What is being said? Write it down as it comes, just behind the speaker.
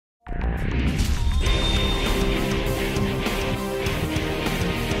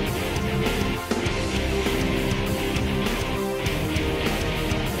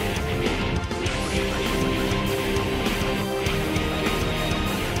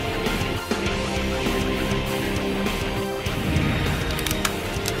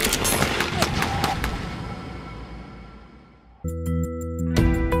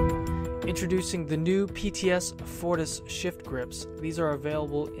Introducing the new PTS Fortis shift grips. These are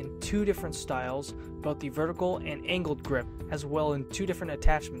available in two different styles, both the vertical and angled grip, as well in two different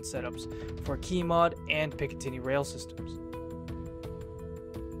attachment setups for key mod and Picatinny rail systems.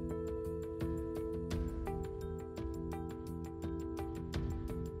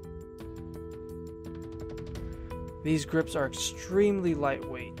 These grips are extremely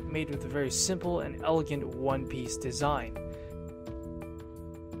lightweight, made with a very simple and elegant one-piece design.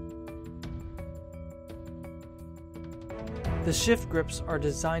 The shift grips are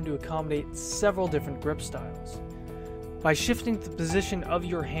designed to accommodate several different grip styles. By shifting the position of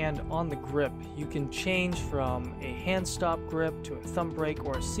your hand on the grip, you can change from a hand stop grip to a thumb brake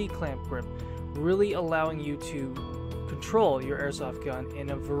or a C-clamp grip, really allowing you to control your airsoft gun in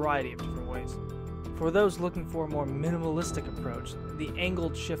a variety of different ways. For those looking for a more minimalistic approach, the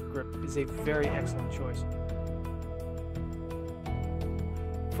angled shift grip is a very excellent choice.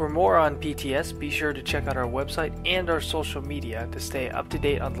 For more on PTS, be sure to check out our website and our social media to stay up to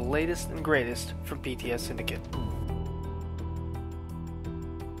date on the latest and greatest from PTS Syndicate.